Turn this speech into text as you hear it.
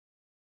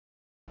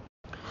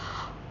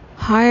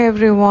Hi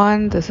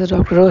everyone, this is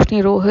Dr.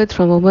 Roshni Rohit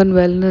from Women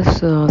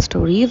Wellness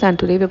Stories, and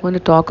today we're going to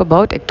talk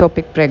about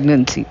ectopic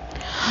pregnancy.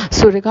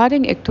 So,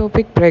 regarding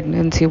ectopic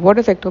pregnancy, what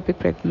does ectopic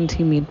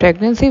pregnancy mean?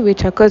 Pregnancy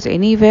which occurs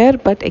anywhere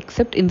but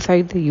except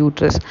inside the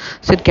uterus.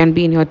 So, it can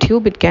be in your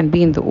tube, it can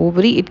be in the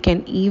ovary, it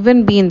can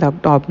even be in the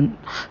abdomen.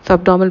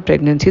 Subabdominal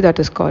pregnancy, that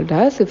is called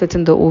as, if it's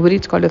in the ovary,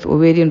 it's called as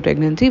ovarian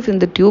pregnancy. If in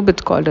the tube,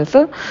 it's called as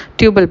a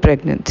tubal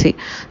pregnancy.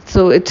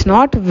 So, it's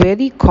not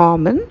very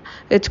common,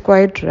 it's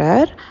quite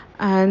rare,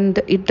 and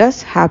it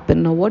does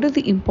happen. Now, what is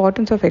the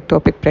importance of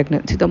ectopic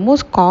pregnancy? The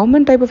most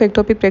common type of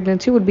ectopic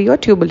pregnancy would be your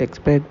tubal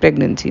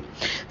pregnancy.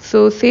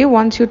 So, say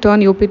once you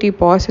turn UPT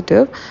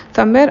positive,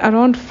 somewhere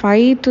around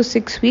 5 to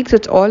 6 weeks,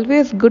 it's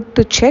always good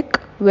to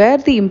check where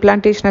the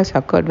implantation has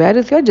occurred. Where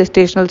is your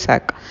gestational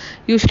sac?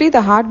 Usually,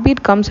 the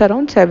heartbeat comes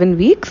around 7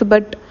 weeks,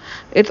 but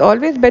it's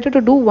always better to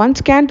do one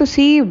scan to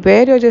see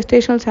where your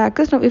gestational sac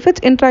is. Now, if it's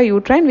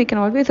intrauterine, we can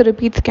always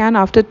repeat scan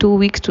after 2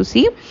 weeks to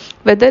see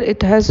whether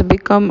it has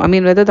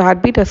whether the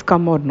heartbeat has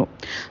come or no.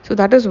 So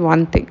that is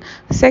one thing.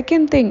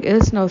 Second thing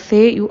is, now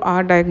say you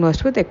are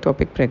diagnosed with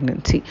ectopic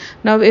pregnancy.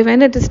 Now,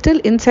 when it is still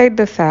inside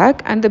the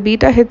sac and the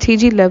beta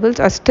HCG levels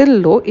are still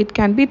low, it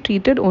can be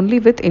treated only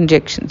with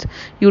injections.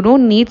 You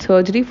don't need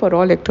surgery for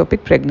all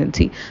ectopic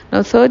pregnancy.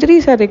 Now,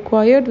 surgeries are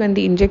required when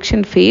the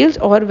injection fails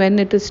or when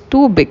it is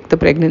too big, the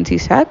pregnancy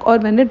sac, or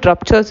when it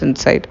ruptures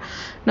inside.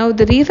 Now,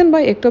 the reason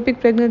why ectopic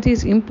pregnancy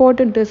is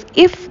important is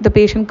if the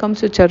patient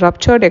comes with a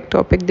ruptured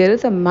ectopic, there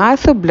is a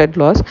massive blood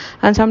loss,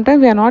 and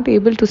sometimes we are not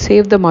able to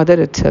save the mother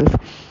itself.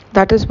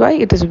 That is why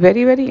it is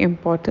very, very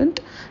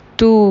important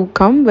to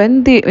come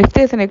if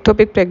there's an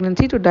ectopic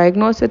pregnancy, to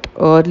diagnose it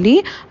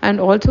early and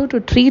also to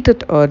treat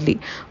it early.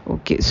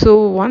 Okay,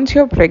 so once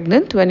you're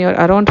pregnant, when you're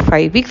around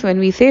 5 weeks, when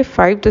we say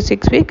 5 to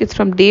 6 weeks, it's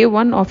from day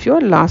one of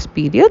your last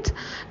periods.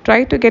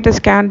 Try to get a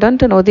scan done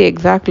to know the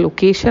exact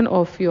location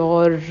of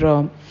your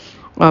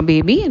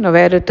baby,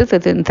 where it is,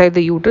 it's inside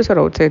the uterus or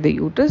outside the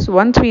uterus.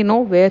 Once we know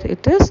where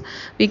it is,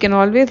 we can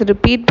always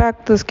repeat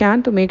back the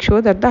scan to make sure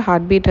that the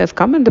heartbeat has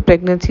come and the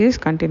pregnancy is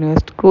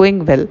continuous,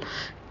 growing well.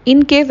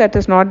 In case that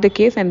is not the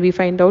case and we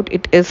find out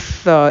it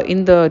is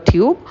in the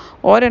tube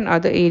or in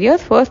other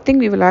areas, first thing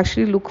we will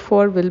actually look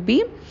for will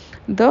be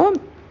the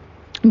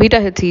beta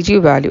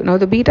HCG value. Now,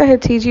 the beta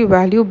HCG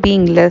value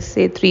being less,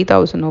 say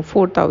 3000 or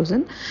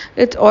 4000,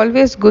 it's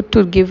always good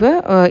to give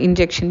a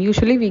injection.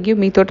 Usually we give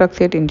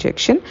methotrexate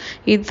injection.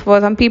 It's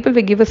for some people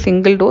we give a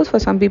single dose. For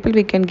some people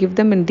we can give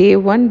them in day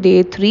 1,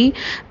 day 3,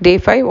 day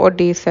 5 or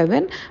day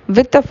 7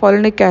 with the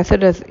folinic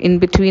acid as in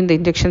between. The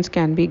injections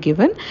can be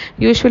given.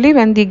 Usually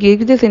when they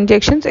give these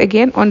injections,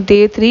 again on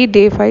day 3,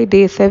 day 5,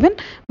 day 7,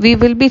 we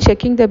will be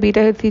checking the beta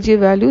HCG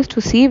values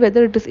to see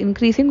whether it is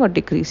increasing or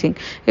decreasing.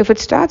 If it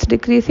starts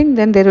decreasing,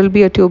 then there will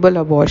be a tubal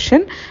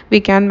abortion.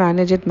 We can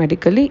manage it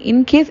medically.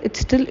 In case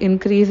it's still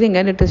increasing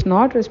and it is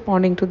not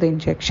responding to the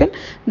injection,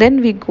 then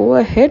we go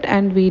ahead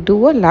and we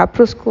do a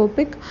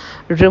laparoscopic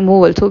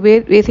removal. So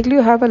basically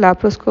you have a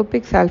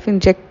laparoscopic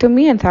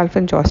salpingectomy and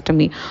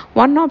salpingostomy.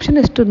 One option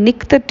is to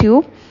nick the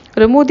tube,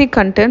 remove the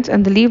contents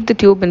and leave the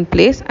tube in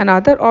place.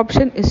 Another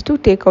option is to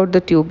take out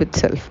the tube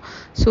itself.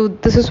 So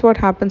this is what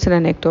happens in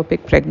an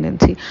ectopic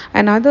pregnancy.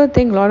 Another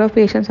thing, a lot of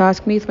patients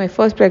ask me, if my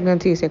first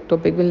pregnancy is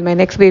ectopic, will my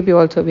next baby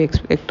also be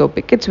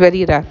ectopic? It's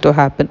very rare to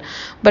happen,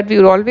 but we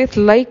would always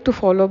like to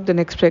follow up the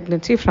next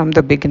pregnancy from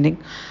the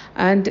beginning.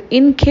 And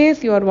in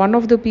case you are one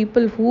of the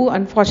people who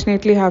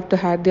unfortunately have to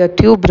have their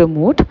tube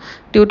removed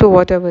due to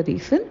whatever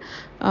reason,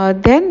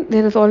 then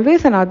there is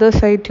always another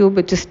side tube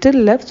which is still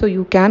left, so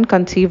you can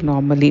conceive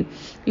normally.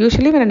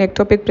 Usually when an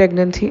ectopic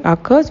pregnancy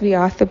occurs, we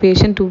ask the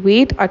patient to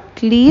wait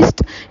at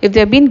least, if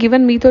they have been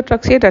given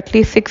methotrexate, at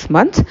least 6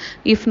 months.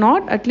 If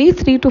not, at least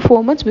 3 to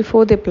 4 months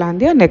before they plan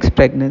their next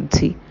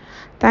pregnancy.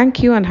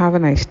 Thank you and have a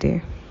nice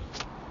day.